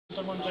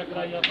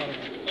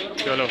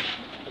चलो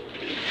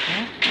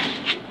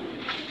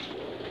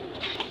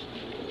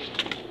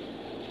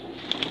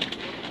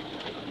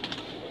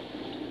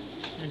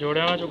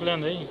जोड़े में चुक लिया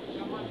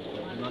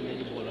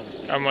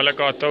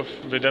मलिक आतिफ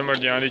बिदर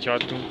मरजान की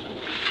छत तू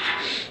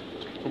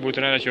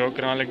कबूतर का शौक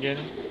करा लगे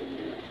ने।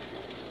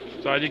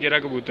 उस्ताद जी केड़ा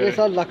कबूतर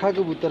है? लखा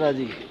कबूतर है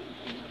जी।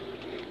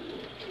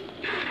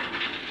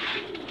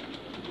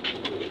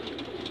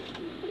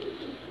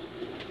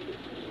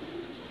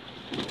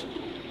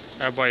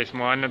 भाई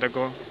समान ने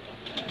देखो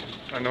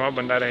नवा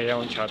बंदा रह गया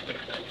हूँ छत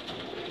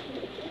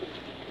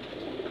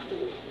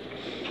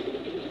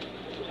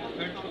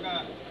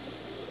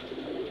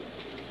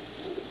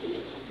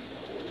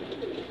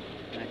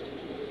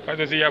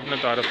तुम अपना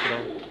तारफ करो।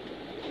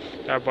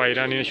 भाई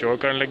रानी ने शो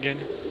कर लगे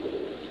ने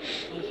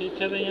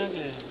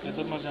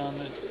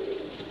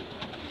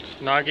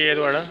ना कि है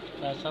थोड़ा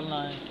फैसल ना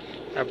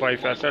है भाई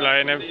फैसल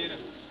आए ने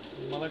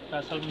मलिक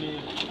फैसल भी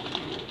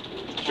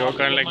शो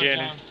कर लगे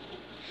ने।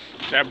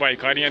 भाई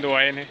खारियां तो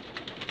आए ने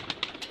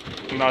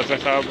नासर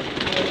साहब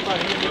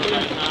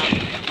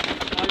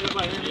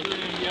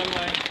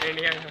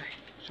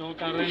शो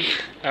कर रहे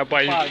हैं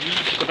भाई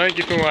पता नहीं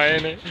कितों आए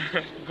ने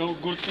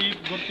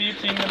गुरतीत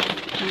सिंह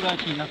चूड़ा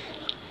चीना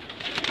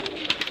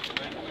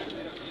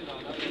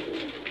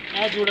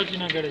चूड़ा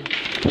चीना गड़े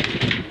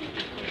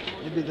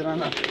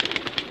बिदराना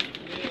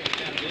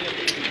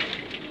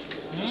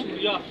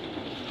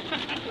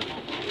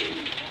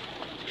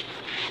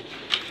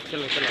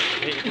चलो चलो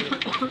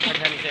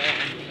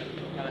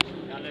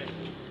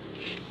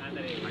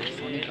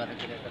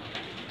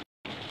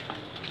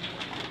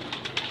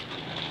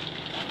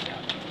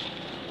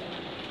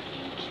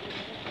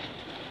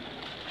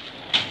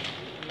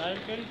लाइव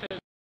करी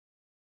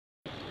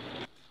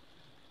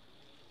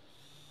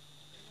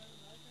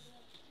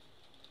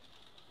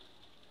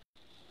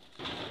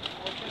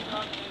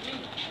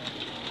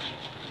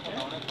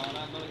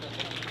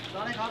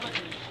दाने खा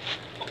बैठे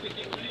वो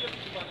पिट्टी खुली है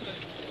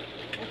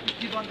वो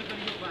पिट्टी बंद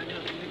करियो पानी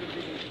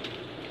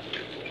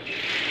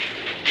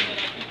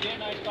डे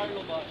नाइट काट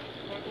लो बाहर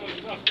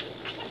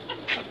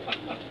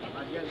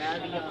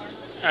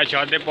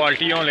शादी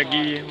पार्टी होने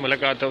लगी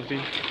मलिक आतिफ की।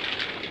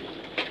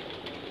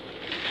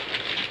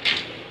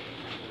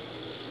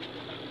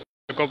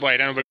 देखो भाई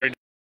ना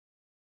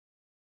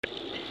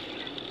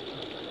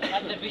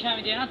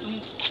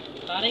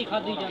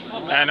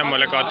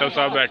मलिक आतिफ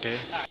साहब बैठे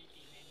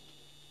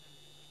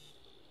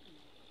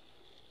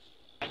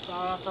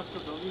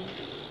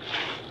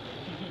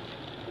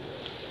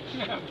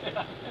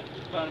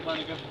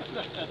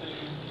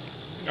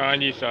हाँ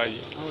जी सा जी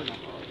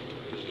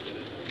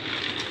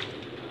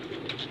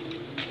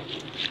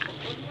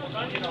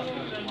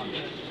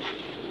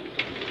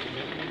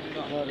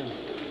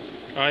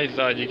हाँ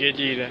सा जी क्या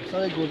चीज़ है?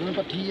 सारे गोल्डन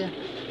पट्टी है।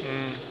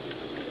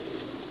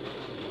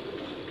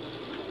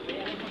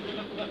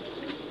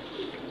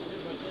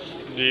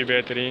 जी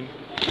बेहतरीन।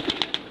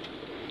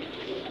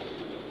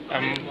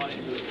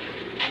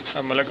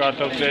 मलिक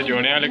आतिफ से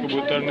जोड़ने वाले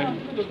कबूतर ने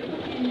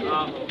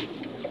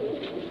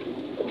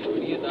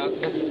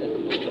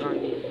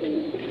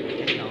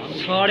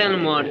सारे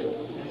मार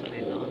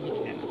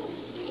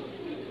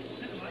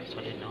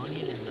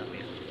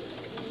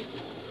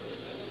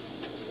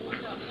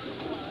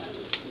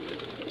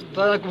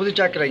कबूतर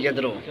चेक कराइए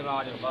इधरों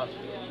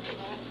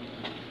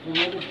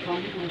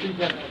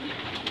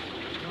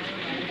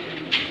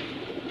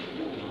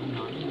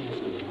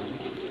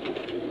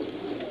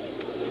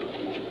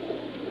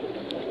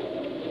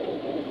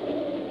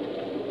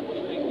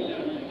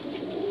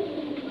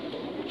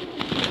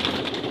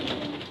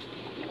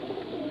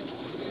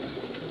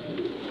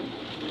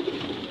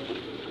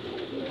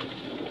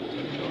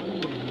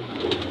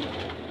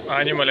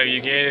हाँ जी मलिक जी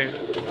के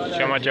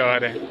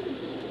समाचार है?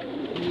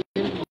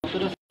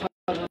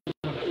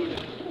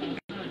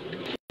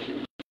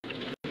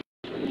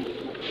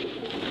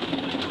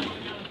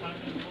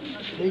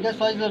 ठीक है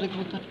साइज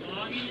कबूतर